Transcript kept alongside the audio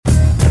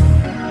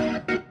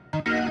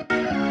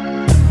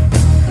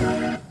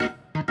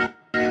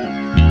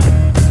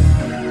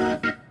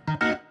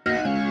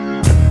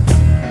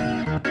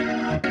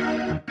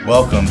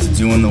Welcome to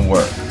Doing the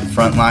Work, the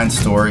frontline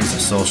stories of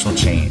social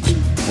change,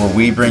 where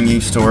we bring you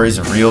stories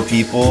of real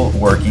people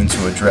working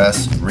to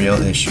address real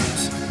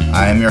issues.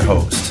 I am your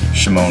host,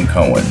 Shimon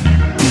Cohen.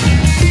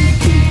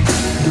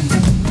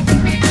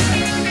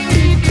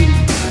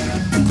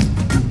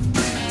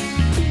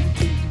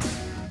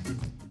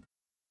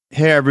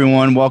 Hey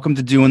everyone, welcome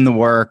to Doing the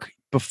Work.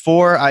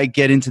 Before I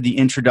get into the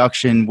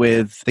introduction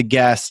with the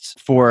guest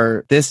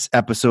for this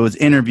episode's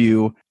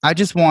interview, I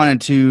just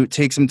wanted to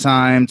take some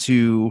time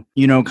to,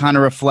 kind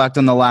of reflect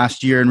on the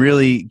last year and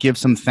really give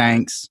some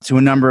thanks to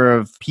a number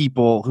of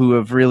people who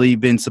have really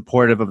been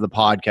supportive of the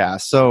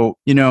podcast. So,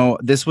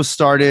 this was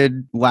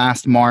started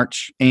last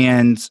March,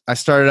 and I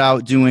started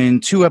out doing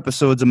 2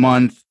 episodes a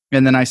month.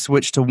 And then I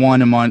switched to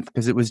 1 a month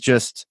because it was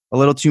just a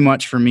little too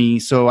much for me.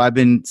 So I've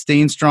been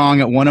staying strong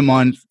at 1 a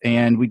month,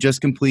 and we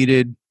just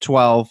completed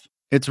 12.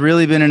 It's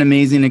really been an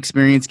amazing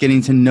experience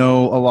getting to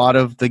know a lot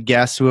of the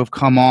guests who have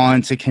come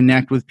on, to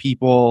connect with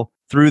people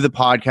through the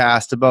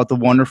podcast about the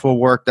wonderful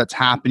work that's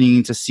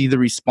happening, to see the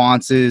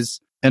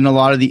responses and a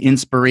lot of the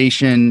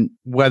inspiration,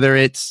 whether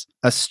it's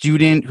a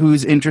student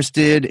who's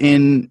interested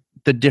in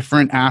the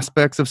different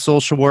aspects of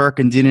social work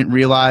and didn't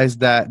realize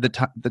that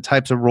the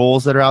types of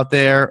roles that are out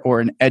there,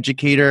 or an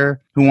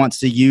educator who wants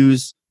to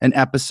use an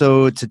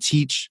episode to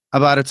teach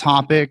about a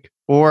topic,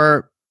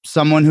 or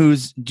someone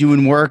who's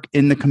doing work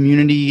in the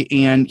community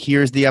and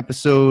hears the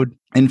episode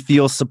and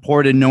feels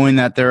supported knowing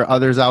that there are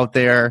others out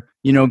there,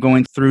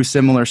 going through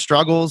similar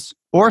struggles,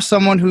 or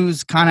someone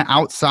who's kind of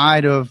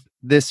outside of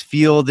this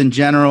field in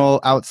general,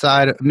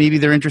 outside, maybe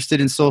they're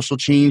interested in social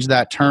change,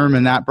 that term,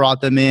 and that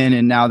brought them in,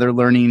 and now they're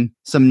learning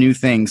some new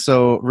things.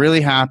 So really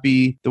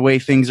happy the way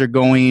things are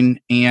going,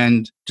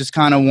 and just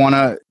kind of want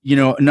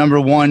to, number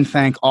one,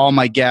 thank all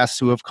my guests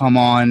who have come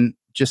on,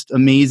 just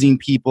amazing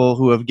people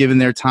who have given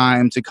their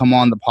time to come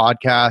on the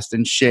podcast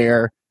and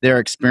share their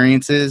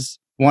experiences.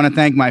 Want to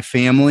thank my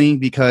family,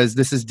 because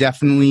this is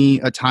definitely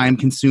a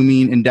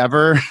time-consuming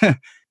endeavor,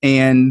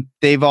 and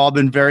they've all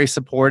been very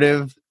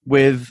supportive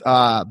with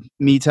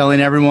me telling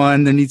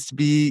everyone there needs to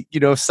be,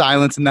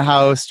 silence in the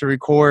house to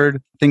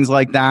record, things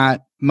like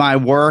that. My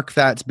work,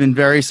 that's been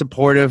very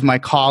supportive. My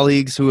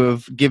colleagues who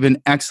have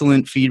given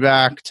excellent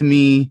feedback to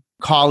me,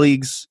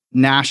 colleagues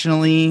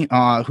nationally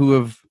who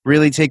have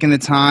really taken the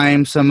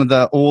time, some of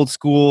the old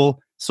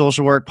school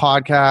social work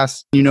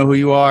podcasts, you know who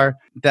you are,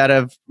 that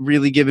have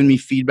really given me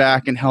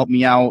feedback and helped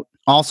me out.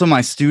 Also,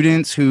 my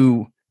students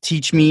who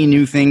teach me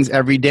new things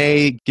every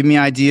day, give me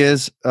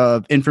ideas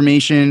of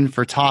information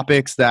for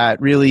topics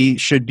that really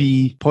should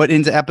be put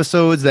into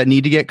episodes, that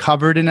need to get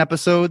covered in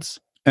episodes.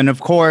 And of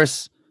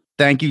course,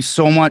 thank you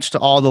so much to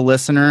all the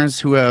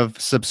listeners who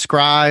have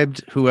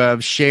subscribed, who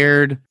have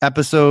shared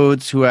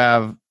episodes, who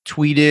have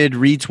tweeted,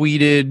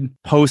 retweeted,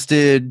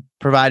 posted,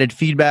 provided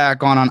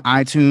feedback on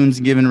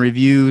iTunes, given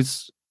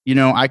reviews.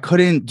 I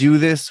couldn't do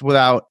this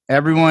without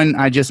everyone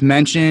I just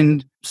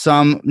mentioned,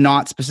 some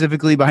not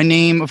specifically by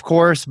name, of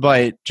course,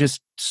 but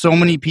just so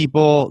many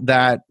people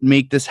that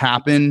make this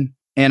happen.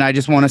 And I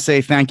just want to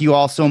say thank you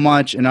all so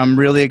much. And I'm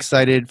really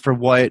excited for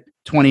what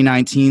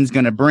 2019 is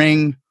going to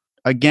bring.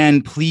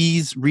 Again,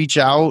 please reach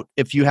out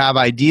if you have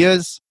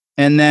ideas.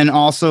 And then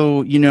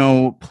also,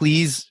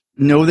 please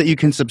know that you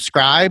can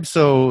subscribe.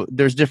 So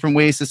there's different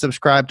ways to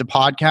subscribe to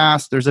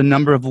podcasts. There's a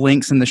number of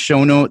links in the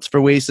show notes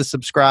for ways to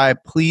subscribe.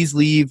 Please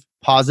leave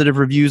positive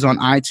reviews on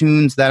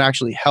iTunes. That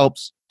actually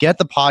helps get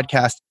the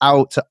podcast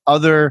out to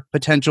other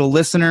potential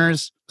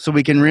listeners, so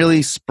we can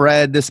really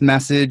spread this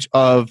message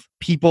of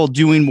people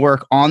doing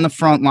work on the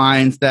front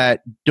lines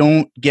that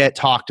don't get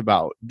talked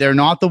about. They're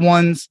the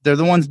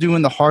ones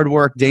doing the hard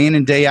work day in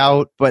and day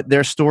out, but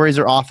their stories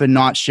are often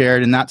not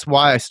shared. And that's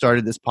why I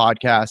started this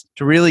podcast,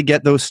 to really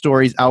get those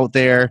stories out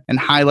there and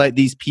highlight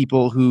these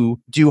people who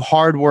do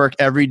hard work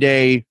every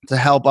day to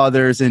help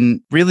others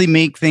and really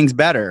make things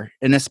better.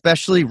 And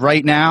especially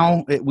right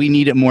now, we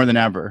need it more than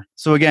ever.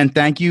 So again,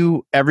 thank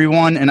you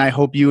everyone. And I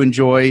hope you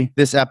enjoy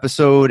this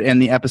episode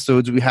and the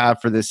episodes we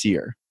have for this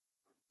year.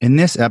 In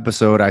this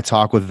episode, I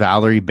talk with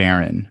Valerie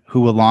Barron,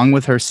 who, along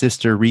with her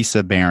sister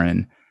Risa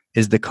Barron,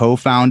 is the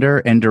co-founder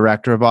and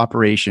director of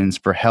operations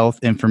for Health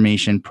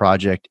Information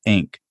Project,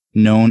 Inc.,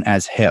 known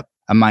as HIP,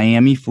 a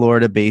Miami,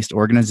 Florida-based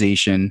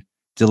organization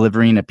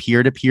delivering a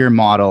peer-to-peer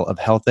model of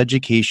health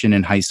education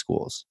in high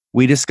schools.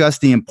 We discuss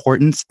the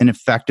importance and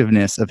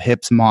effectiveness of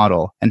HIP's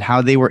model and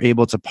how they were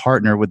able to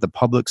partner with the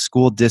public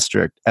school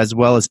district as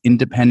well as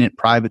independent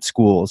private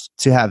schools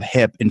to have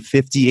HIP in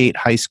 58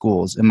 high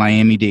schools in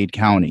Miami-Dade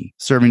County,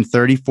 serving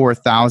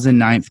 34,000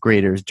 ninth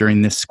graders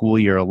during this school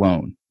year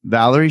alone.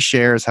 Valerie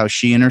shares how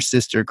she and her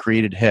sister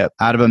created HIP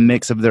out of a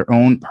mix of their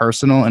own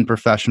personal and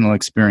professional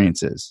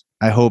experiences.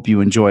 I hope you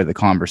enjoy the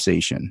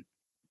conversation.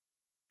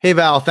 Hey,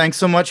 Val, thanks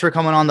so much for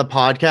coming on the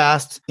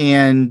podcast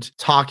and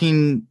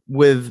talking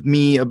with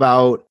me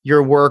about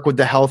your work with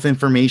the Health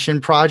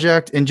Information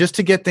Project. And just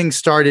to get things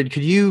started,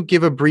 could you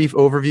give a brief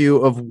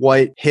overview of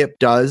what HIP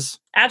does?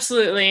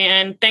 Absolutely.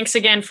 And thanks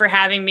again for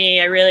having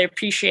me. I really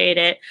appreciate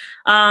it.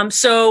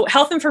 So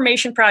Health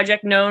Information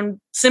Project,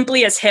 known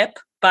simply as HIP,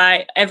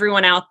 by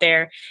everyone out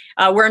there.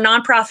 We're a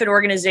nonprofit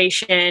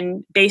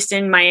organization based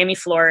in Miami,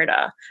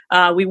 Florida.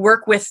 We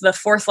work with the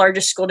fourth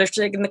largest school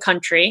district in the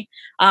country.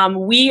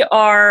 We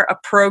are a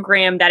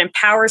program that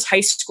empowers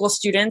high school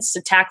students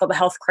to tackle the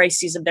health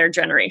crises of their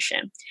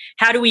generation.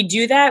 How do we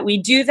do that? We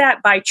do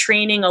that by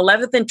training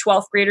 11th and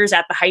 12th graders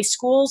at the high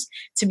schools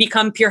to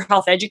become peer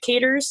health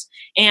educators.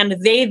 And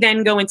they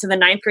then go into the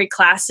 9th grade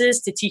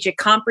classes to teach a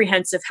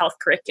comprehensive health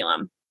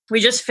curriculum. We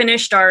just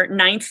finished our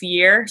 9th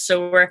year,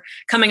 so we're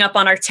coming up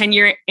on our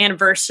 10-year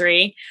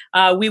anniversary.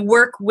 We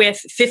work with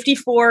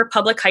 54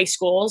 public high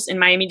schools in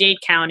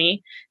Miami-Dade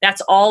County.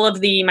 That's all of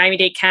the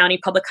Miami-Dade County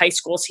public high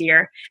schools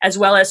here, as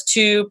well as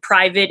 2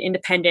 private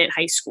independent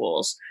high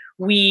schools.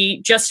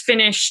 We just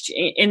finished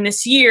in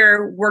this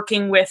year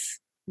working with,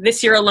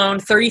 this year alone,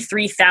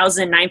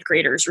 33,000 ninth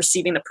graders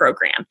receiving the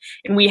program.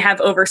 And we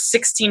have over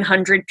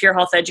 1,600 peer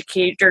health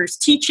educators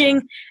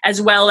teaching,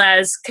 as well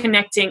as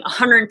connecting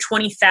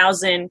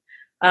 120,000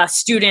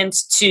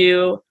 students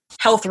to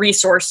health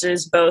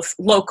resources, both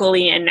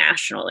locally and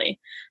nationally.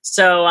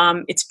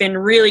 So it's been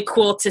really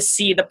cool to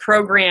see the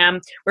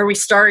program where we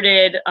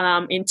started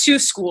in 2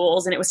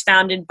 schools, and it was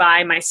founded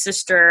by my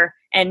sister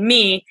and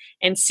me,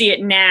 and see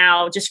it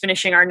now, just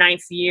finishing our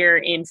 9th year,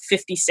 in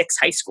 56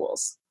 high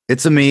schools.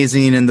 It's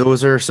amazing. And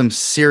those are some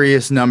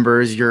serious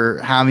numbers. You're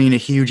having a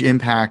huge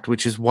impact,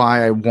 which is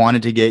why I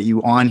wanted to get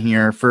you on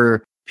here.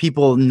 For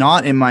people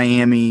not in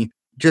Miami,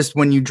 just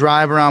when you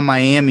drive around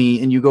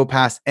Miami and you go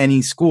past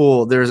any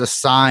school, there's a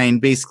sign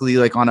basically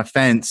like on a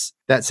fence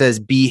that says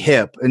 "Be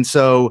Hip." And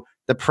so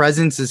the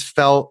presence is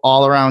felt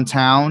all around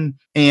town.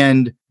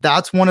 And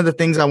that's one of the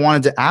things I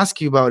wanted to ask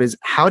you about is,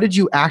 how did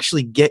you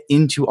actually get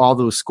into all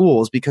those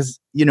schools? Because,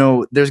 you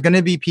know, there's going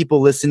to be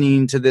people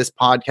listening to this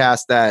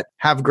podcast that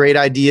have great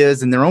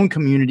ideas in their own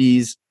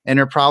communities and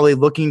are probably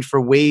looking for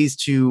ways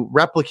to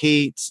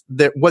replicate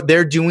what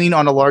they're doing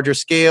on a larger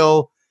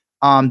scale,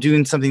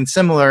 doing something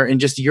similar, and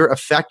just your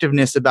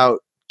effectiveness about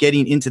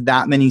getting into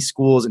that many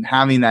schools and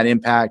having that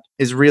impact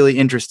is really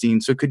interesting.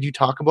 So could you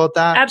talk about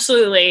that?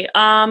 Absolutely.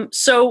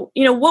 So,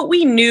 you know, what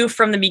we knew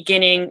from the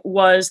beginning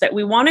was that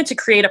we wanted to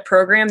create a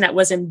program that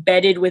was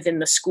embedded within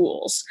the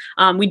schools.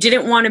 We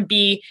didn't want to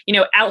be, you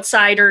know,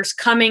 outsiders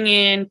coming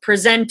in,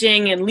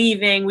 presenting and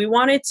leaving. We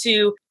wanted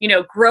to, you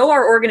know, grow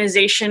our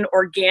organization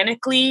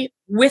organically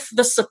with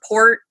the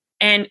support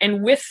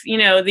and with, you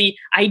know, the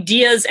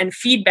ideas and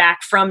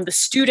feedback from the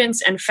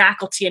students and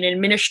faculty and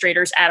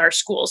administrators at our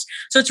schools.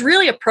 So it's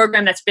really a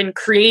program that's been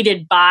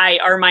created by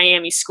our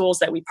Miami schools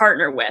that we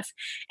partner with.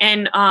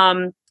 And,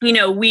 you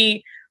know,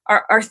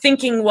 our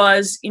thinking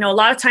was, you know, a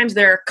lot of times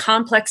there are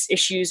complex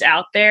issues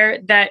out there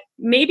that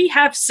maybe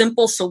have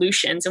simple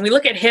solutions. And we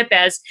look at HIP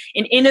as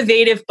an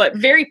innovative, but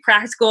very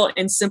practical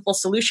and simple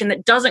solution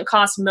that doesn't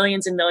cost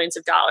millions and millions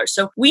of dollars.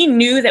 So we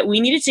knew that we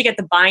needed to get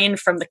the buy-in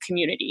from the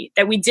community,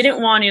 that we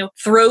didn't want to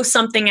throw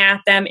something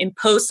at them,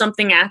 impose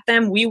something at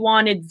them. We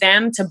wanted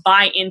them to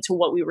buy into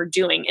what we were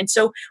doing. And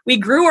so we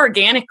grew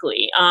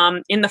organically.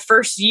 In the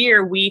first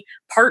year, we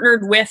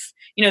partnered with,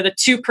 you know, the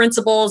 2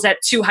 principals at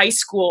 2 high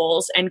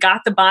schools and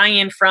got the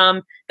buy-in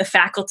from the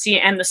faculty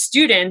and the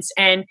students.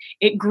 And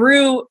it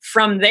grew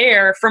from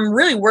there, from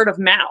really word of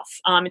mouth.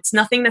 It's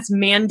nothing that's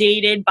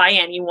mandated by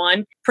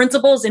anyone.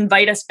 Principals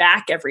invite us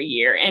back every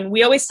year. And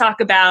we always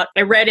talk about,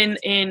 I read in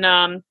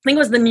I think it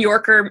was the New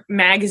Yorker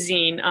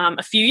magazine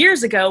a few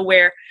years ago,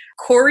 where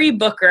Cory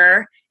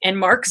Booker and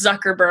Mark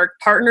Zuckerberg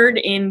partnered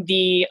in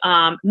the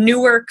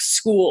Newark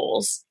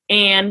schools.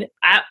 And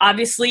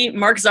obviously,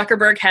 Mark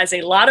Zuckerberg has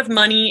a lot of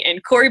money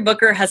and Cory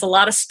Booker has a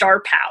lot of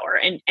star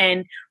power.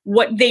 And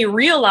what they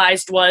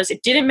realized was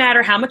it didn't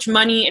matter how much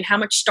money and how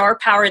much star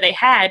power they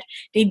had,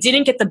 they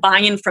didn't get the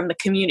buy-in from the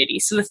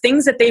community. So the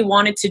things that they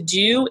wanted to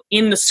do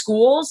in the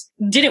schools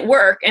didn't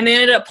work. And they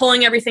ended up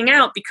pulling everything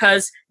out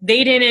because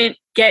they didn't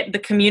get the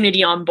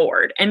community on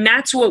board. And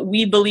that's what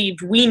we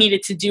believed we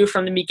needed to do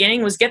from the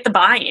beginning, was get the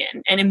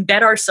buy-in and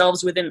embed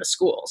ourselves within the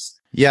schools.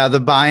 Yeah, the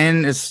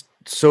buy-in is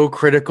so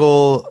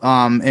critical.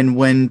 And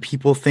when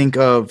people think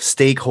of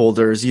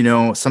stakeholders, you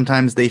know,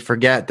 sometimes they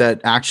forget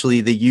that actually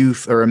the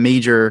youth are a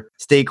major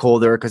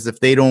stakeholder, because if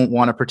they don't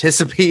want to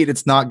participate,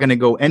 it's not going to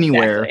go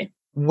anywhere. Exactly.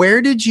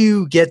 Where did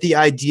you get the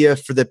idea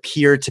for the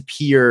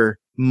peer-to-peer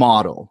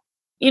model?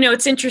 You know,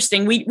 it's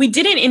interesting. We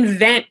didn't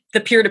invent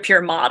the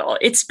peer-to-peer model.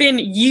 It's been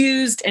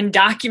used and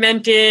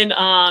documented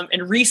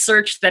and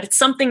researched that it's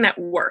something that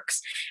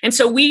works. And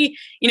so we,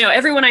 you know,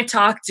 everyone I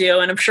talk to,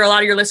 and I'm sure a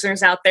lot of your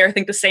listeners out there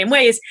think the same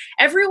way, is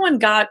everyone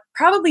got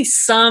probably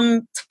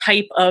some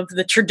type of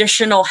the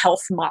traditional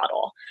health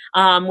model,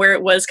 where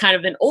it was kind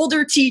of an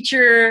older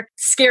teacher,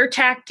 scare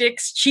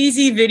tactics,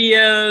 cheesy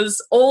videos,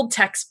 old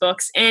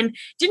textbooks, and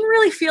didn't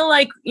really feel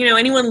like, you know,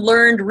 anyone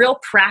learned real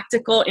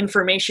practical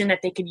information that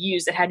they could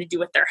use that had to do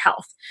with their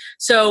health.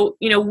 So,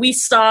 you know, we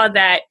saw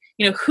that,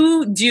 you know,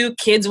 who do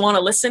kids want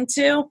to listen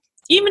to?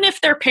 Even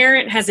if their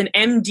parent has an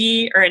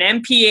MD or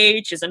an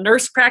MPH, is a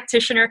nurse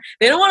practitioner,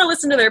 they don't want to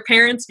listen to their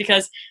parents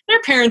because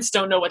their parents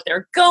don't know what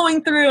they're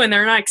going through and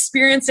they're not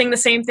experiencing the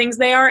same things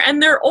they are,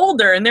 and they're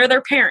older and they're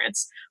their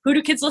parents. Who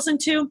do kids listen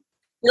to?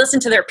 listen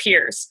to their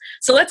peers.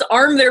 So let's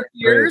arm their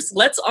peers.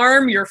 Right. Let's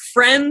arm your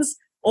friends'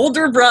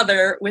 older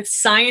brother with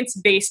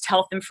science-based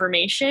health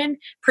information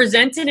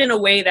presented in a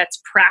way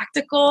that's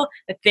practical,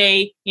 that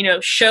they,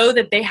 show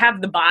that they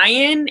have the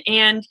buy-in.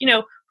 And,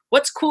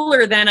 what's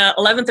cooler than a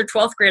 11th or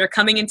 12th grader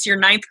coming into your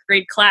 9th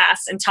grade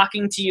class and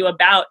talking to you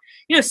about,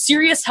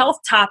 serious health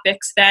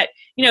topics that,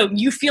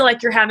 you feel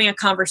like you're having a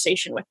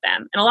conversation with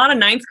them. And a lot of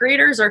 9th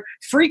graders are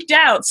freaked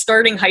out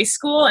starting high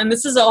school. And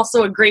this is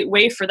also a great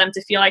way for them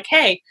to feel like,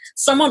 hey,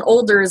 someone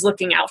older is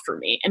looking out for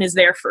me and is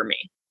there for me.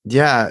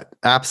 Yeah,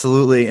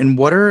 absolutely. And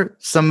what are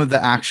some of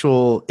the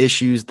actual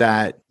issues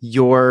that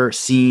you're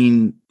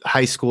seeing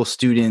high school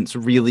students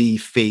really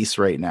face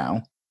right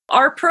now?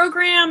 Our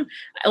program,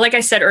 like I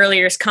said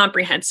earlier, is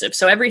comprehensive.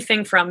 So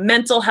everything from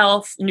mental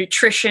health,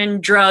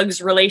 nutrition,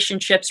 drugs,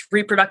 relationships,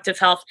 reproductive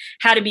health,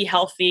 how to be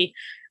healthy.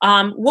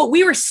 What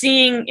we were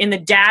seeing in the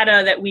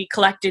data that we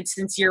collected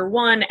since year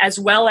one, as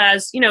well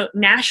as,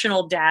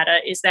 national data,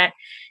 is that,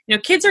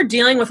 kids are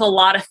dealing with a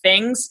lot of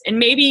things. And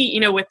maybe,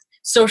 with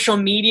social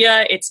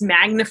media, it's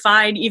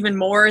magnified even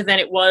more than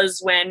it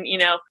was when,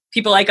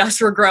 people like us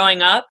were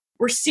growing up.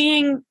 We're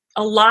seeing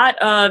a lot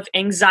of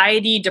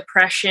anxiety,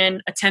 depression,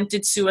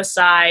 attempted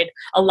suicide,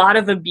 a lot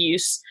of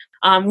abuse.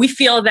 We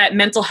feel that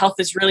mental health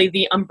is really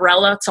the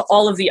umbrella to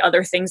all of the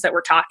other things that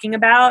we're talking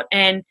about.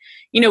 And,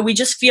 we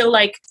just feel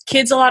like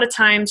kids a lot of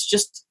times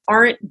just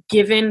aren't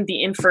given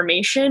the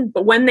information,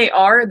 but when they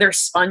are, they're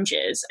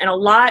sponges. And a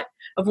lot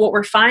of what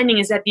we're finding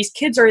is that these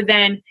kids are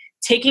then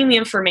taking the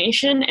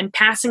information and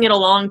passing it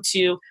along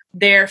to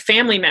their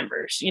family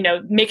members,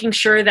 making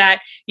sure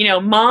that,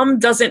 mom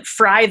doesn't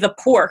fry the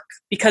pork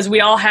because we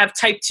all have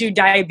type 2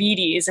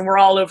 diabetes and we're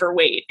all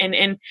overweight,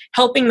 and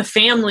helping the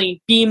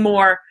family be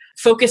more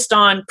focused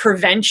on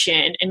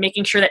prevention and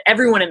making sure that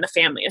everyone in the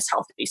family is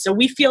healthy. So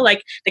we feel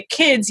like the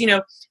kids,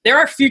 there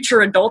are future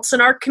adults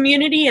in our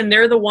community, and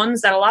they're the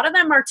ones that a lot of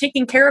them are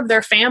taking care of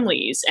their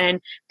families and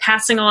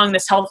passing along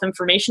this health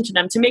information to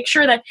them to make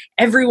sure that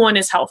everyone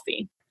is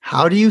healthy.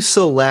 How do you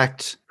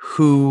select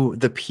who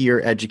the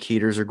peer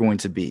educators are going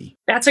to be?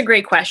 That's a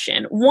great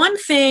question. One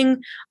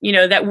thing,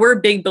 that we're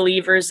big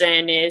believers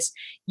in is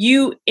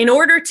in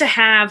order to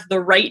have the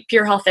right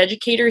peer health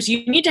educators,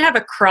 you need to have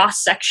a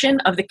cross section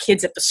of the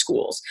kids at the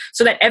schools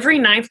so that every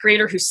 9th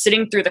grader who's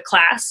sitting through the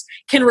class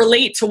can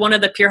relate to one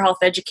of the peer health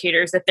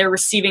educators that they're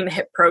receiving the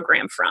HIP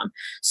program from.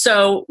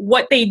 So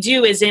what they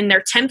do is in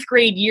their 10th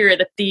grade year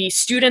that the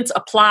students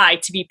apply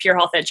to be peer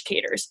health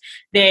educators.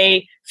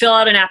 They fill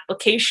out an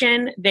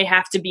application. They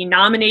have to be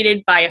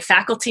nominated by a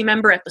faculty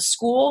member at the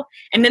school,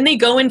 and then they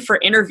go in for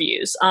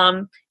interviews.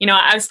 I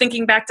was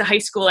thinking back to high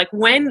school, like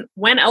when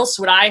else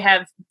would I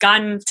have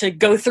gotten to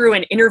go through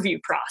an interview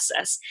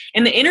process?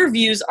 And the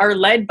interviews are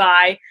led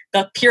by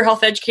the peer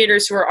health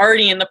educators who are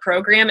already in the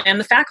program and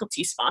the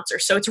faculty sponsor.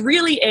 So it's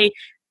really a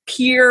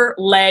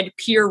peer-led,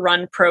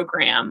 peer-run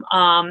program.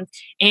 Our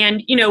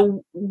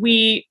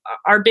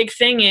big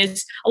thing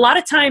is a lot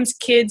of times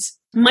kids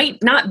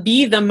might not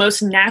be the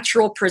most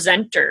natural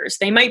presenters.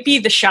 They might be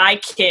the shy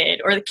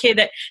kid or the kid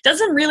that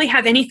doesn't really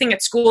have anything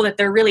at school that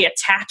they're really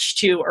attached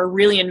to or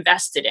really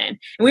invested in. And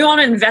we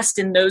want to invest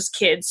in those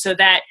kids so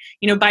that,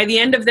 by the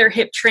end of their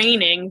HIP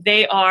training,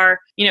 they are,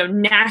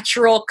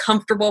 natural,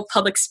 comfortable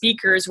public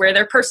speakers where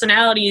their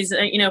personalities,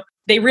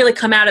 they really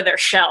come out of their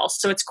shell.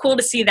 So it's cool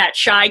to see that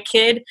shy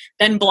kid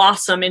then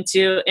blossom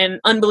into an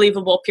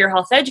unbelievable peer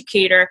health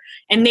educator.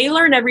 And they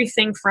learn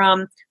everything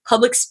from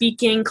public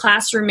speaking,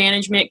 classroom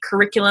management,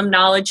 curriculum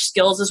knowledge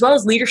skills, as well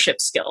as leadership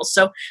skills.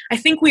 So I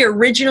think we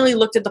originally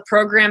looked at the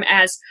program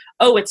as,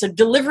 it's a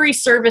delivery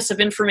service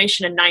of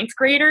information to 9th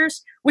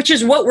graders, which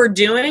is what we're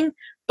doing.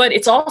 But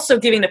it's also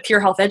giving the peer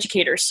health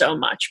educators so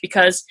much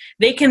because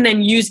they can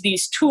then use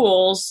these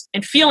tools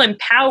and feel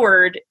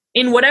empowered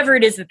in whatever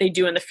it is that they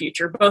do in the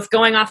future, both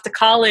going off to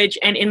college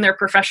and in their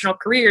professional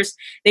careers.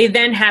 They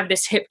then have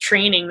this HIP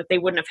training that they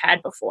wouldn't have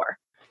had before.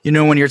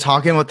 When you're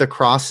talking about the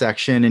cross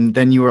section, and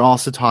then you were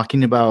also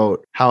talking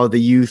about how the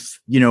youth,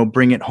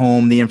 bring it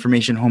home, the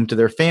information home to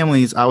their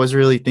families, I was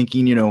really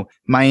thinking,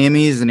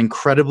 Miami is an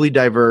incredibly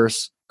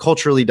diverse,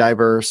 culturally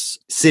diverse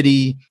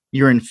city.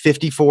 You're in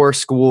 54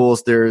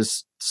 schools.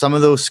 There's some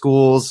of those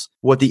schools,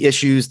 what the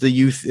issues the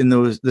youth and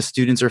the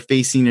students are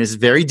facing is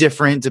very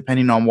different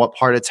depending on what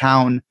part of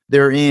town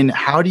they're in.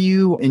 How do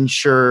you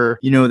ensure,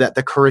 that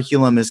the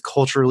curriculum is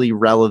culturally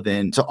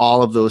relevant to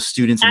all of those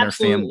students and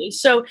Absolutely. their families?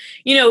 So,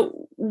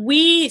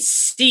 we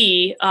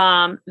see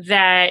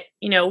that,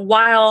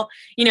 while,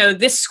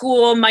 this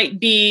school might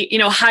be,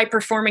 a high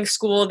performing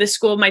school, this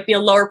school might be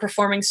a lower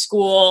performing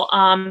school,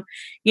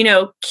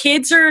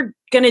 kids are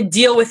going to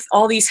deal with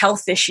all these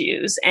health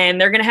issues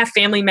and they're going to have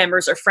family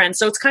members or friends.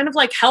 So it's kind of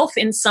like health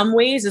in some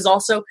ways is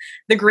also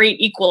the great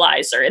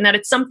equalizer, and that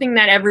it's something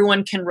that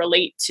everyone can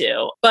relate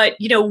to. But,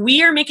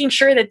 we are making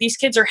sure that these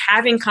kids are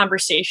having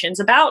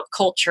conversations about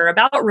culture,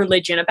 about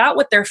religion, about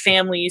what their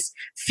families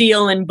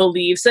feel and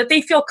believe so that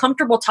they feel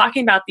comfortable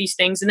talking about these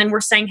things. And then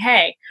we're saying,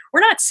 hey,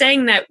 we're not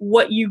saying that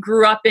what you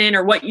grew up in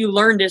or what you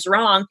learned is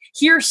wrong.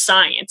 Here's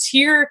science.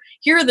 Here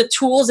are the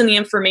tools and the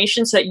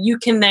information so that you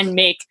can then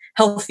make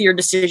healthier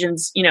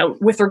decisions,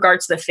 with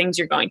regards to the things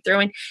you're going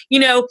through.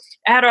 And,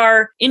 at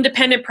our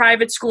independent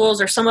private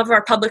schools or some of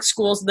our public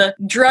schools, the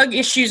drug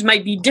issues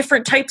might be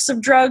different types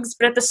of drugs,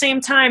 but at the same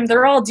time,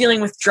 they're all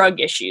dealing with drug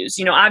issues.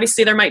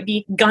 Obviously there might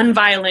be gun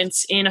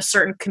violence in a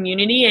certain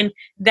community, and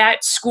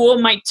that school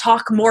might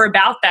talk more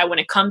about that when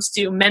it comes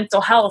to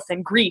mental health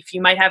and grief.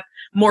 You might have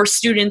more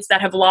students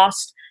that have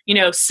lost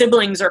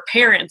siblings or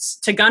parents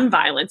to gun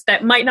violence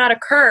that might not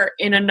occur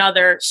in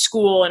another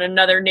school, in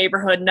another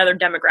neighborhood, another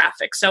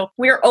demographic. So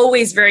we're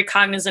always very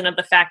cognizant of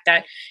the fact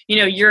that,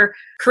 your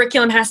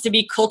curriculum has to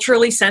be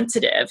culturally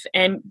sensitive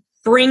and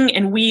bring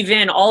and weave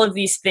in all of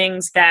these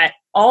things that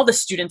all the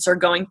students are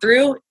going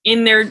through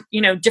in their,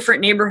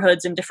 different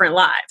neighborhoods and different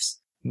lives.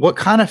 What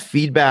kind of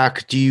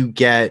feedback do you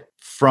get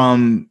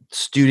from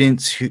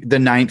students, the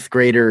ninth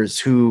graders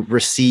who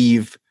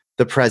receive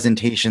the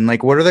presentation?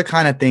 Like, what are the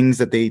kind of things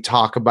that they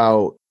talk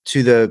about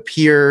to the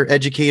peer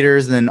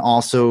educators and then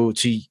also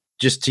to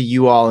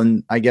you all?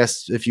 And I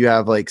guess if you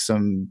have like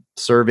some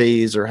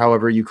surveys or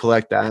however you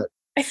collect that.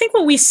 I think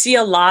what we see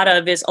a lot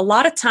of is a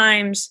lot of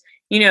times,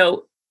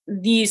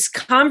 these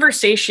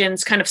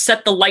conversations kind of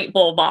set the light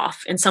bulb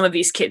off in some of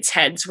these kids'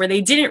 heads where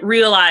they didn't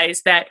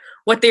realize that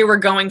what they were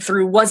going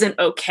through wasn't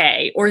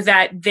okay, or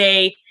that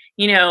they,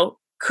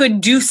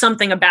 could do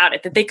something about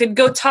it, that they could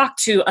go talk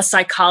to a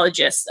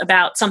psychologist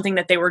about something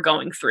that they were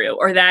going through,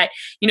 or that,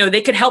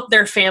 they could help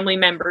their family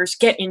members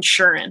get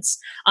insurance.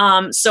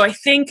 So I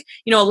think,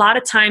 a lot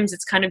of times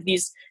it's kind of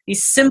these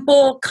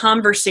simple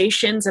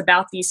conversations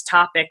about these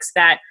topics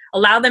that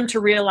allow them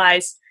to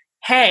realize,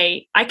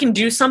 hey, I can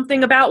do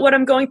something about what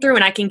I'm going through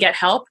and I can get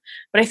help.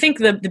 But I think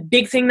the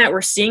big thing that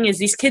we're seeing is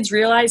these kids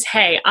realize,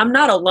 hey, I'm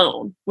not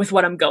alone with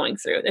what I'm going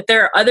through, that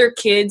there are other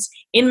kids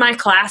in my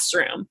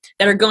classroom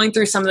that are going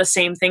through some of the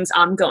same things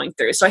I'm going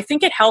through. So I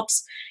think it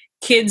helps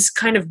kids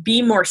kind of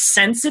be more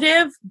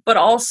sensitive, but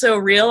also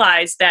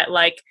realize that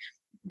like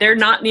they're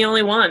not the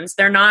only ones.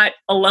 They're not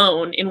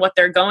alone in what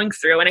they're going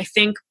through. And I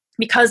think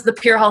because the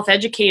peer health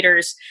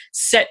educators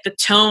set the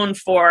tone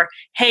for,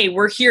 hey,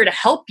 we're here to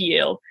help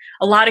you,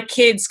 a lot of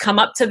kids come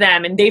up to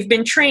them and they've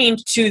been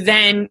trained to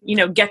then,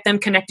 get them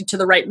connected to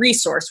the right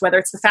resource, whether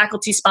it's the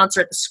faculty sponsor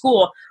at the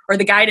school or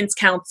the guidance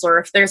counselor.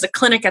 If there's a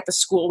clinic at the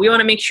school, we want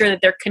to make sure that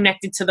they're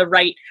connected to the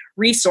right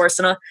resource.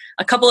 And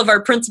a couple of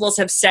our principals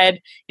have said,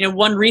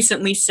 one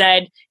recently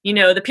said,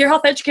 the peer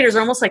health educators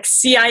are almost like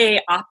CIA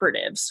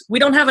operatives. We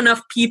don't have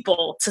enough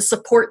people to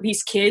support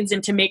these kids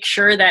and to make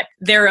sure that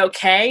they're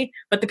okay,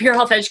 but the peer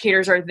health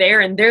educators are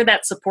there and they're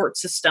that support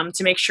system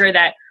to make sure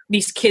that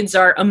these kids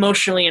are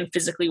emotionally and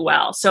physically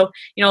well. So,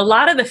 a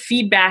lot of the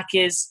feedback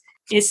is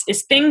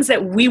things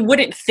that we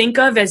wouldn't think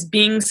of as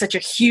being such a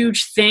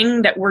huge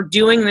thing that we're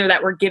doing or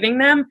that we're giving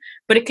them,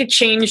 but it could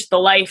change the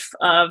life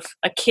of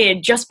a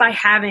kid just by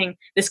having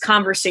this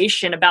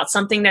conversation about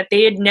something that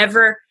they had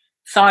never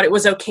thought it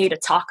was okay to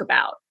talk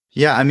about.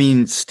 Yeah, I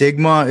mean,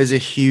 stigma is a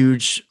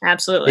huge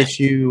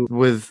issue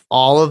with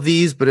all of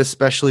these, but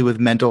especially with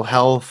mental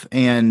health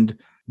and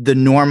the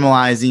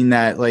normalizing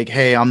that like,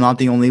 hey, I'm not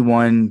the only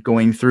one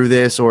going through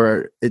this,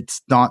 or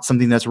it's not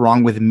something that's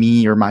wrong with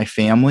me or my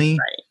family.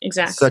 Right,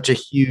 exactly. Such a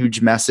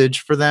huge message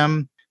for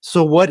them.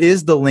 So what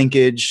is the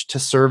linkage to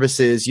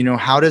services?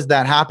 How does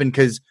that happen?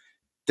 Because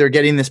they're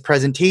getting this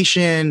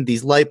presentation,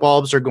 these light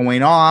bulbs are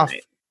going off.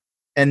 Right.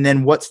 And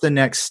then what's the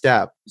next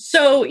step?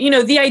 So,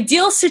 the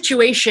ideal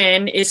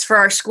situation is for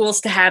our schools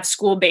to have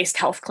school-based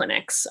health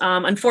clinics.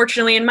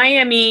 Unfortunately, in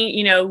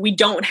Miami, we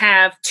don't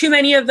have too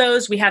many of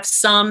those. We have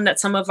some that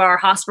some of our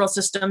hospital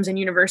systems and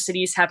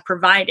universities have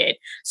provided.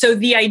 So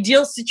the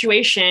ideal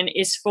situation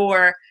is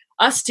for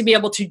us to be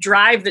able to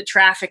drive the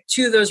traffic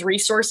to those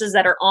resources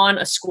that are on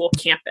a school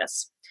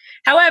campus.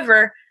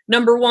 However,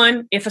 number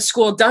one, if a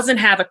school doesn't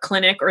have a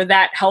clinic or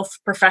that health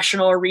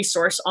professional or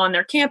resource on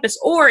their campus,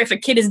 or if a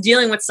kid is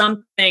dealing with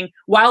something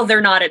while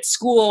they're not at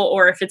school,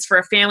 or if it's for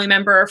a family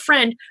member or a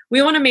friend,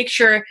 we want to make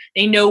sure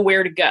they know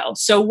where to go.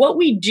 So what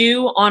we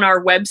do on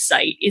our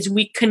website is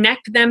we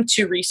connect them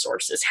to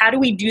resources. How do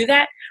we do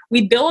that?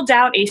 We build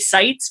out a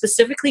site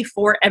specifically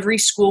for every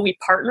school we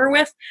partner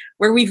with,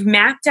 where we've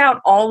mapped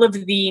out all of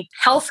the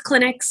health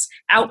clinics,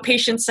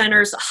 outpatient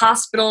centers,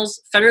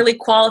 hospitals, federally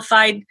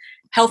qualified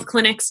health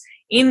clinics,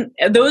 in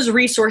those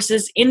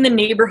resources in the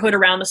neighborhood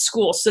around the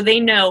school. So they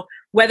know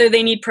whether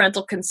they need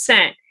parental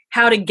consent,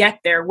 how to get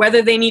there,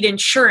 whether they need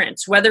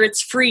insurance, whether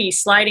it's free,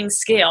 sliding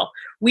scale.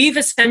 We've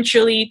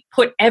essentially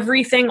put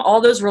everything,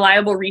 all those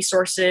reliable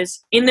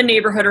resources in the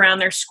neighborhood around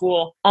their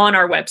school on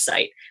our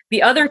website.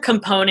 The other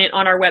component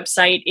on our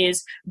website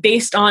is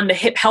based on the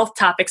HIP health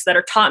topics that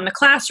are taught in the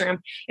classroom.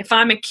 If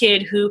I'm a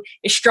kid who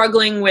is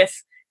struggling with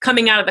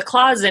coming out of the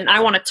closet and I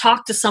want to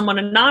talk to someone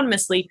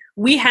anonymously,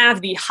 we have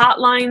the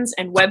hotlines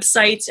and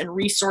websites and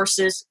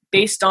resources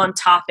based on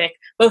topic,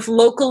 both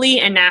locally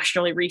and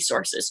nationally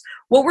resources.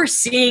 What we're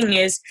seeing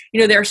is,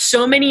 there are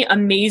so many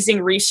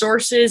amazing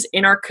resources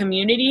in our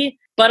community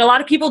but a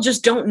lot of people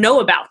just don't know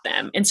about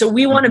them. And so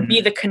we want to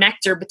be the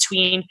connector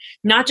between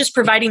not just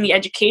providing the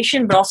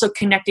education, but also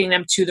connecting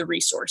them to the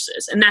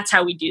resources. And that's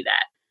how we do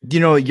that. You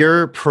know,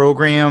 your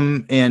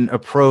program and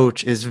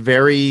approach is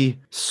very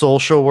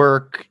social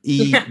work,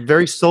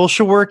 very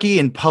social worky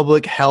and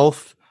public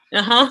health.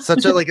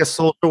 Such a like a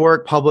social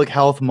work, public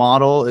health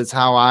model is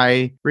how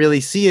I really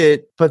see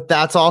it. But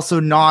that's also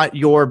not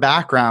your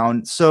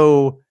background.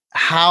 So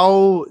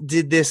how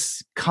did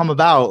this come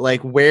about?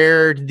 Like,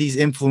 where did these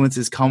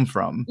influences come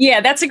from?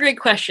 Yeah, that's a great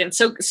question.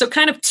 So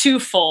kind of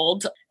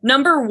twofold.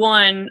 Number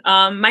one,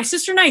 my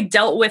sister and I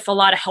dealt with a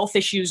lot of health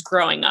issues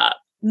growing up.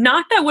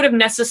 Not that would have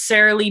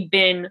necessarily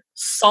been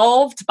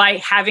solved by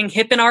having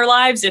HIP in our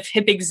lives if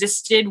HIP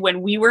existed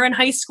when we were in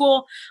high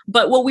school.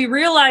 But what we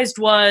realized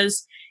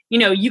was, you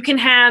know, you can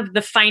have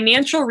the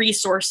financial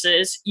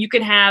resources, you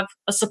can have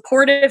a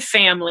supportive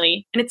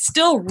family, and it's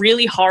still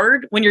really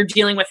hard when you're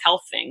dealing with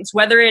health things,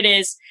 whether it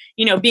is,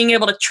 you know, being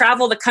able to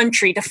travel the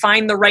country to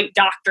find the right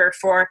doctor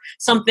for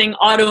something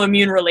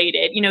autoimmune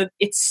related. You know,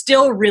 it's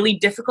still really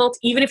difficult,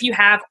 even if you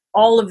have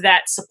all of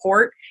that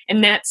support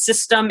and that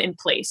system in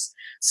place.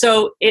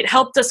 So it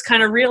helped us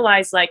kind of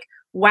realize, like,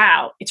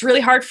 wow, it's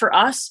really hard for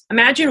us.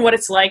 Imagine what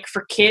it's like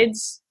for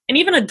kids and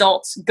even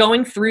adults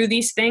going through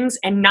these things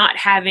and not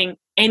having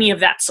any of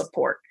that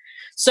support.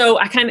 So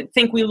I kind of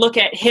think we look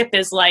at HIP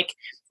as like,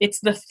 it's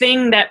the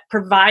thing that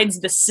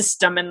provides the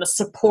system and the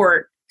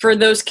support for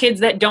those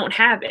kids that don't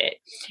have it.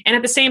 And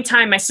at the same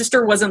time, my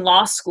sister was in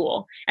law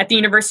school at the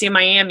University of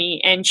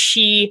Miami, and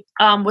she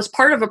was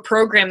part of a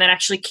program that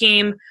actually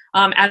came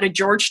out of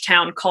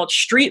Georgetown called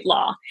Street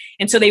Law.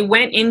 And so they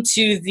went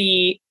into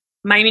the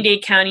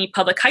Miami-Dade County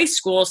public high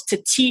schools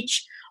to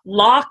teach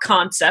law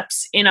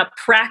concepts in a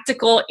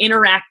practical,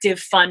 interactive,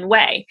 fun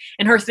way.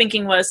 And her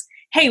thinking was,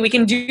 hey, we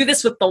can do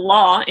this with the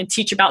law and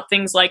teach about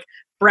things like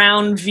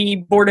Brown v.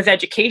 Board of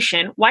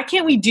Education. Why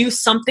can't we do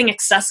something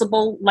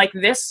accessible like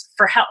this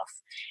for health?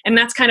 And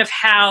that's kind of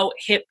how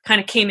HIP kind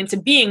of came into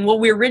being.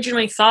 What we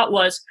originally thought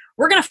was,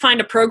 we're going to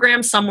find a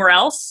program somewhere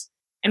else,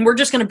 and we're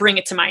just going to bring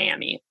it to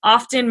Miami.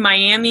 Often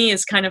Miami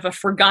is kind of a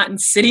forgotten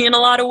city in a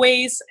lot of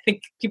ways. I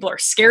think people are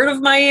scared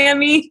of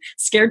Miami,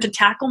 scared to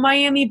tackle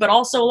Miami, but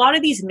also a lot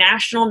of these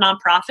national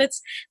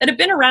nonprofits that have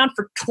been around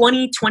for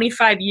 20,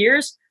 25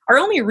 years are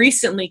only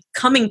recently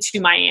coming to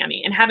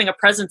Miami and having a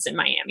presence in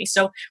Miami.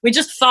 So we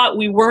just thought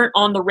we weren't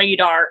on the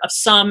radar of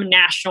some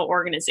national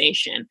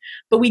organization,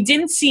 but we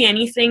didn't see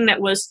anything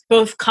that was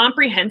both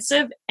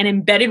comprehensive and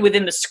embedded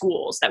within the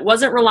schools, that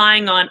wasn't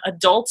relying on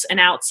adults and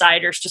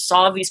outsiders to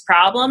solve these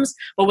problems,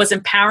 but was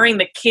empowering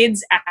the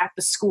kids at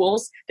the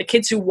schools, the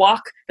kids who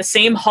walk the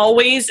same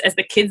hallways as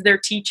the kids they're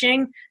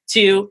teaching,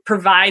 to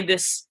provide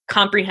this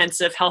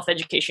comprehensive health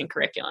education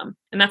curriculum.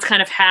 And that's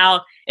kind of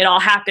how it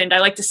all happened. I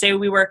like to say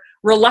we were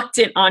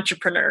reluctant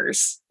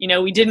entrepreneurs. You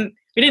know, we didn't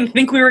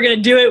think we were going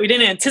to do it. We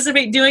didn't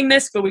anticipate doing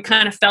this, but we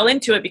kind of fell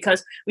into it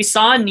because we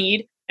saw a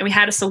need and we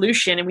had a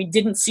solution, and we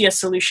didn't see a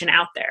solution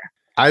out there.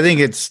 I think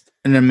it's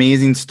an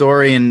amazing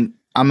story, and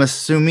I'm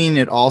assuming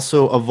it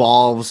also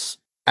evolves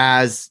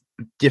as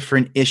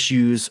different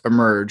issues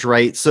emerge,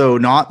 right? So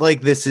not like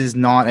this is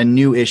not a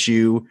new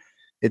issue.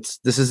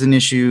 This is an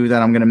issue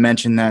that I'm going to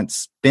mention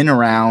that's been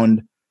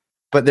around,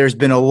 but there's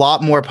been a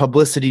lot more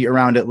publicity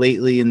around it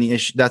lately. And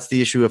that's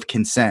the issue of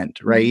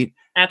consent, right?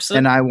 Absolutely.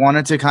 And I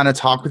wanted to kind of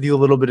talk with you a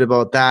little bit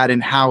about that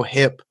and how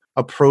HIP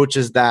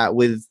approaches that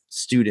with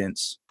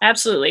students.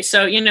 Absolutely.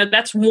 So, you know,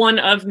 that's one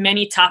of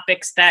many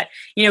topics that,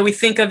 you know, we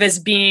think of as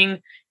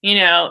being, you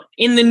know,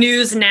 in the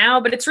news now,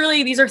 but it's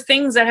really, these are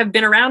things that have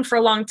been around for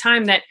a long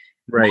time that,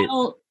 right,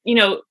 you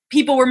know,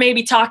 people were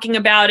maybe talking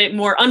about it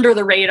more under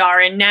the radar,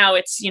 and now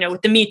it's, you know,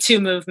 with the Me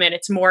Too movement,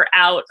 it's more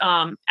out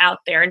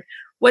there. And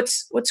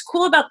what's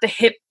cool about the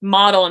HIP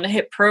model and the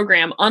HIP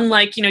program,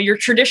 unlike, you know, your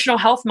traditional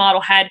health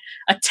model had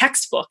a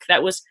textbook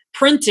that was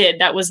printed,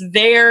 that was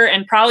there,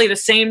 and probably the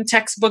same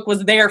textbook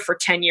was there for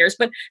 10 years,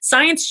 but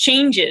science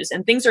changes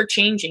and things are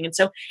changing. And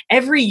so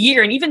every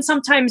year, and even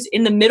sometimes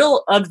in the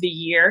middle of the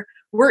year,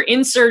 we're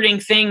inserting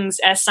things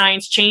as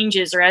science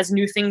changes or as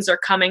new things are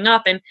coming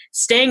up and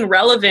staying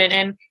relevant.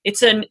 And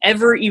it's an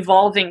ever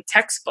evolving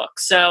textbook.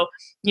 So,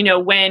 you know,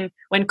 when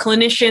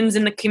clinicians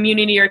in the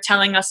community are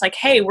telling us like,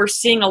 hey, we're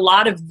seeing a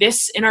lot of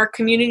this in our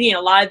community and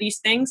a lot of these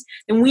things,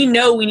 then we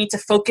know we need to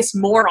focus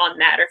more on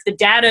that. Or if the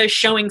data is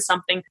showing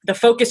something, the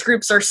focus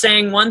groups are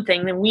saying one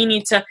thing, then we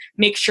need to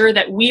make sure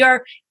that we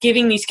are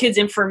giving these kids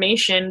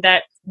information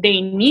that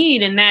they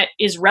need and that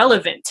is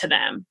relevant to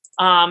them.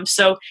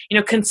 So, you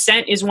know,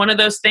 consent is one of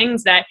those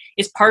things that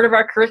is part of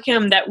our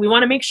curriculum that we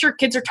want to make sure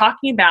kids are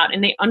talking about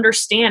and they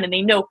understand and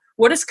they know,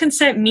 what does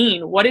consent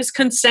mean? What is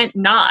consent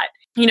not?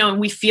 You know, and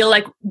we feel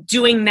like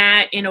doing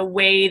that in a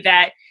way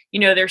that, you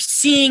know, they're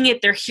seeing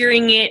it, they're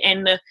hearing it,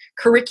 and the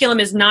curriculum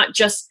is not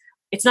just,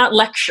 it's not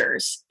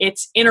lectures,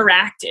 it's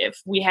interactive.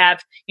 We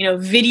have, you know,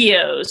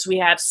 videos, we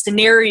have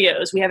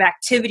scenarios, we have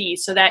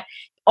activities, so that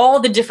all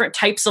the different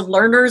types of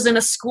learners in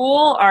a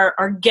school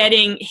are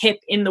getting HIP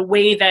in the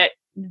way that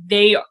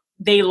they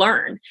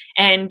learn.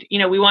 And, you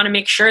know, we want to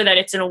make sure that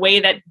it's in a way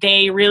that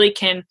they really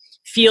can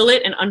feel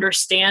it and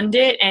understand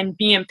it and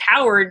be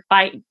empowered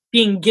by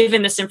being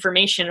given this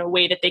information in a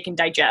way that they can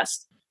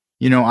digest.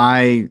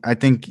 I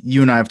think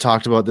you and I have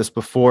talked about this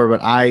before,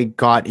 but I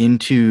got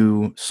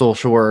into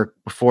social work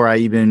before I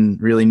even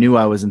really knew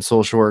I was in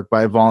social work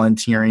by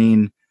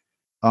volunteering,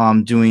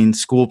 doing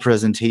school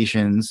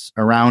presentations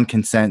around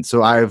consent.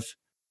 So I've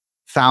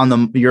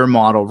found your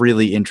model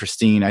really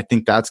interesting. I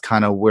think that's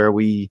kind of where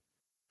we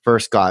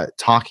first got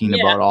talking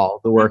about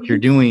all the work you're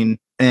doing.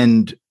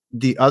 And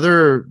the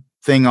other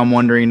thing I'm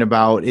wondering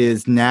about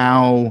is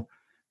now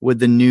with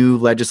the new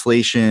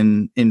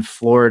legislation in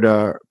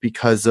Florida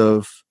because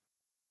of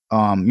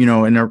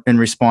in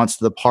response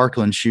to the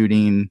Parkland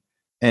shooting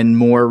and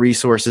more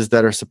resources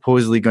that are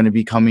supposedly going to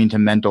be coming to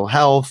mental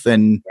health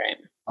and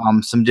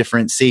some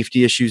different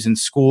safety issues in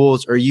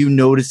schools. Are you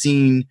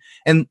noticing,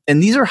 and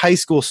these are high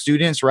school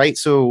students, right?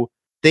 So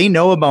they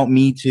know about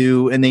Me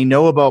Too and they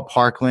know about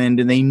Parkland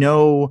and they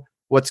know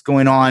what's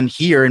going on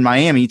here in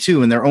Miami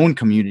too, in their own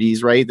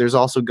communities, right? There's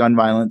also gun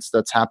violence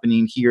that's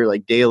happening here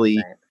like daily.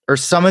 Right. Are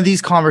some of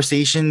these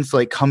conversations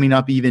like coming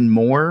up even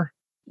more?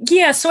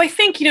 Yeah, so I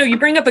think, you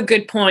bring up a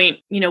good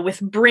point,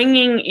 with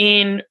bringing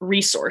in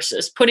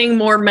resources, putting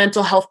more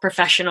mental health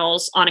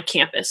professionals on a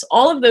campus.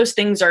 All of those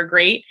things are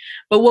great.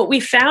 But what we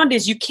found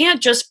is you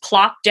can't just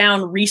plop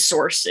down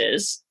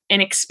resources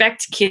and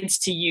expect kids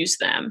to use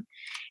them.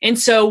 And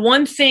so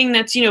one thing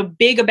that's,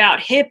 big about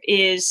HIP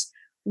is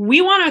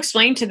we want to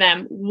explain to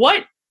them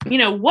what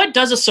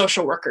does a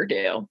social worker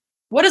do?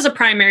 What does a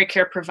primary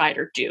care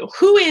provider do?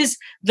 Who is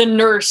the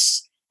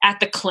nurse at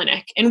the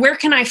clinic and where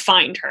can I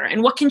find her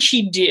and what can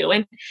she do?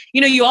 And,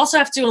 you also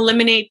have to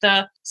eliminate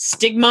the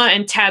stigma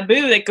and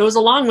taboo that goes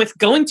along with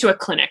going to a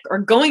clinic or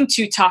going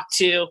to talk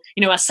to,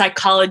 a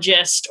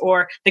psychologist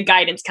or the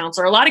guidance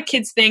counselor. A lot of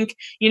kids think,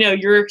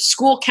 your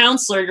school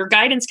counselor, your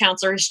guidance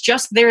counselor is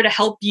just there to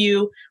help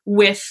you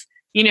with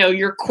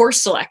your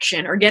course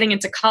selection or getting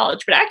into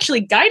college, but actually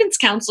guidance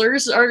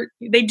counselors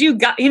they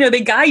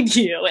guide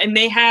you and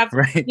they have,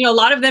 right. A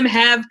lot of them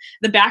have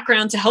the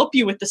background to help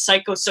you with the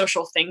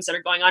psychosocial things that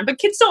are going on, but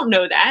kids don't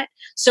know that.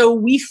 So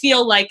we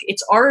feel like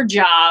it's our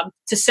job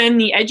to send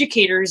the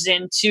educators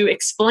in to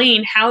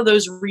explain how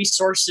those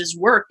resources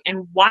work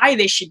and why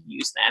they should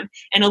use them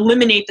and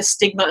eliminate the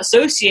stigma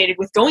associated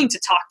with going to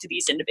talk to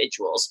these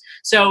individuals.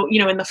 So,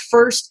 in the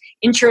first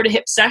intro to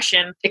HIP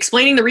session,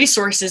 explaining the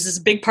resources is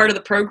a big part of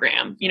the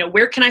program.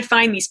 Where can I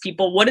find these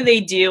people? What do they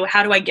do?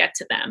 How do I get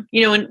to them?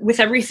 And with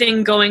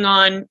everything going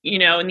on,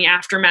 in the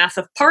aftermath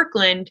of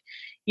Parkland,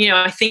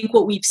 I think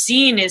what we've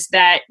seen is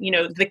that,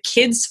 the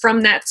kids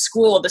from that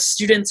school, the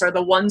students are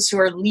the ones who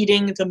are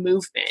leading the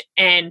movement.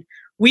 And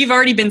we've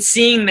already been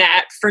seeing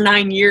that for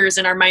 9 years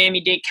in our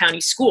Miami-Dade County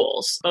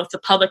schools, both the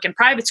public and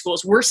private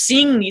schools. We're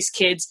seeing these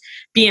kids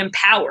be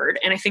empowered.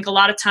 And I think a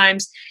lot of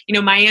times,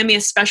 Miami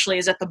especially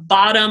is at the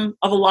bottom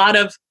of a lot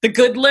of the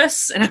good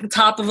lists and at the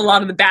top of a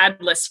lot of the bad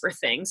lists for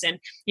things. And,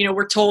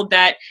 we're told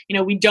that,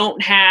 we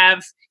don't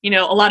have a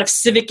lot of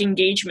civic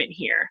engagement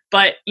here.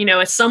 But,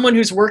 as someone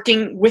who's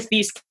working with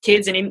these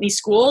kids and in these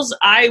schools,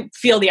 I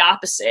feel the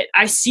opposite.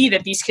 I see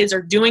that these kids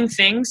are doing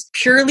things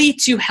purely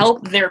to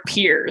help their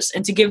peers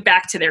and to give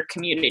back to their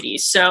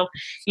communities. So,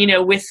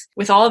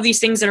 with all of these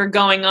things that are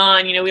going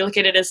on, we look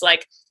at it as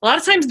like, a lot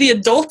of times the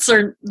adults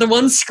are the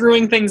ones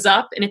screwing things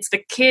up and it's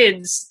the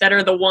kids that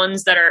are the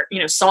ones that are,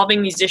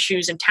 solving these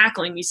issues and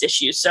tackling these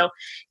issues. So,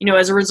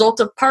 as a result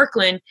of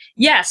Parkland,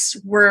 yes,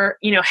 we're,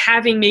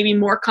 having maybe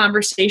more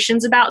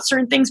conversations about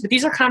certain things, but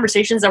these are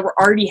conversations that were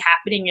already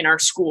happening in our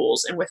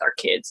schools and with our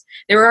kids.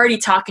 They were already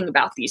talking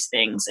about these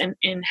things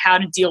and how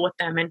to deal with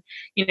them and,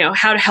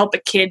 how to help a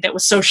kid that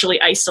was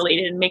socially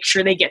isolated and make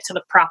sure they get to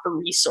the proper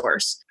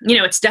resource.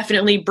 It's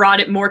definitely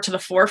brought it more to the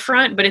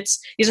forefront, but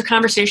these are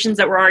conversations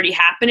that were already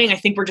happening. I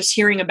think we're just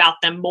hearing about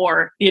them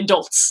more. The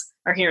adults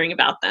are hearing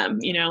about them,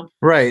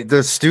 Right.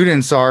 The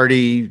students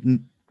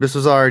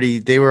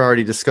they were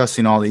already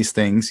discussing all these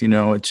things,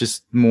 it's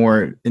just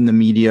more in the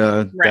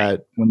media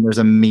that when there's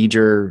a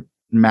major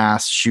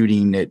mass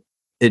shooting, it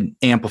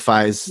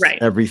amplifies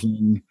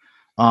everything.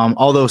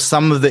 Although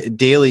some of the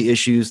daily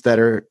issues that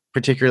are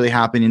particularly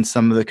happening in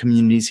some of the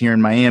communities here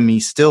in Miami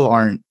still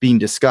aren't being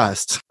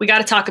discussed. We got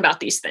to talk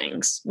about these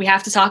things. We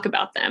have to talk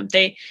about them.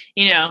 They,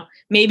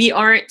 maybe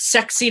aren't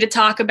sexy to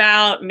talk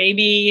about.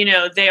 Maybe,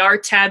 they are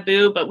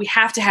taboo, but we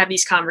have to have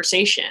these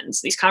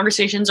conversations. These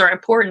conversations are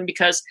important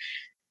because,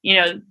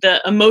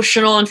 the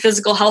emotional and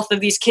physical health of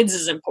these kids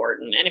is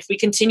important. And if we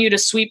continue to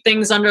sweep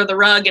things under the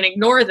rug and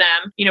ignore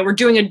them, we're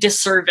doing a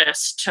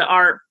disservice to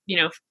our,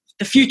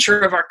 the future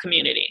of our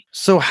community.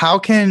 So how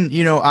can,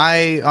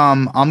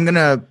 I'm going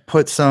to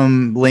put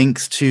some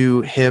links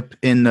to HIP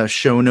in the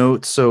show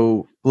notes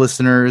so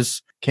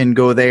listeners can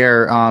go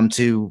there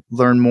to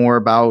learn more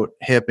about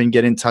HIP and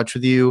get in touch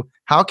with you.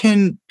 How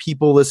can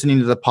people listening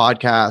to the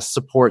podcast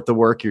support the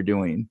work you're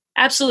doing?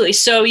 Absolutely.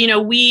 So,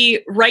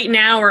 we right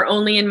now are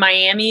only in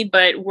Miami,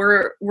 but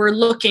we're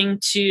looking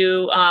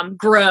to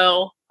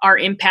grow our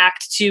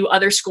impact to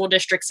other school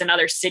districts and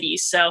other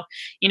cities. So,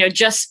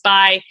 just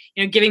by,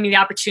 giving me the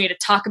opportunity to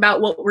talk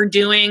about what we're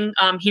doing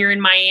here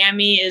in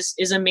Miami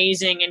is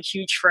amazing and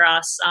huge for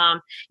us.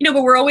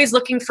 But we're always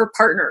looking for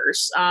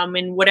partners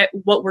in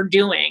what we're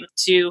doing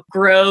to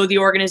grow the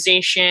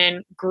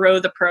organization, grow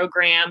the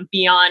program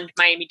beyond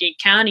Miami-Dade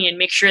County, and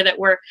make sure that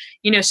we're,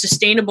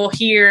 sustainable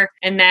here,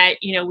 and that,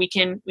 we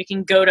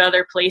can go to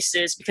other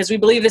places, because we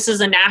believe this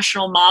is a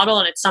national model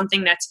and it's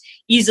something that's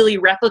easily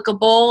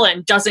replicable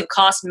and doesn't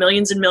cost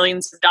millions and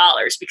millions of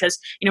dollars, because,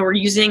 we're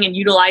using and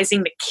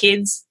utilizing the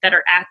kids that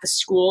are at the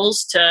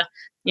schools to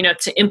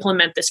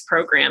implement this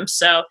program.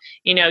 So,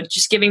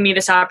 just giving me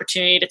this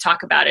opportunity to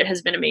talk about it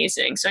has been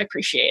amazing. So I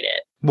appreciate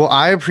it. Well,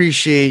 I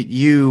appreciate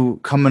you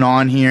coming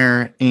on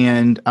here,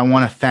 and I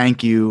want to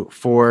thank you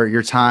for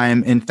your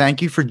time, and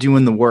thank you for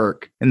doing the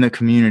work in the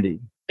community.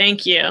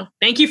 Thank you.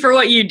 Thank you for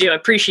what you do. I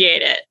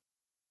appreciate it.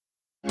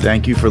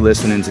 Thank you for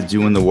listening to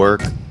Doing the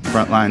Work,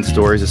 Frontline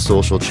Stories of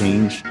Social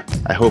Change.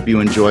 I hope you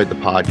enjoyed the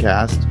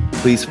podcast.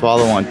 Please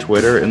follow on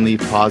Twitter and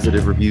leave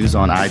positive reviews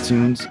on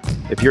iTunes.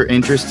 If you're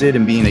interested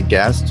in being a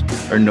guest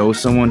or know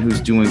someone who's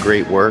doing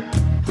great work,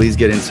 please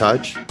get in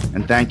touch.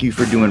 And thank you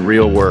for doing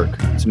real work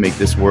to make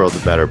this world a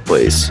better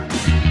place.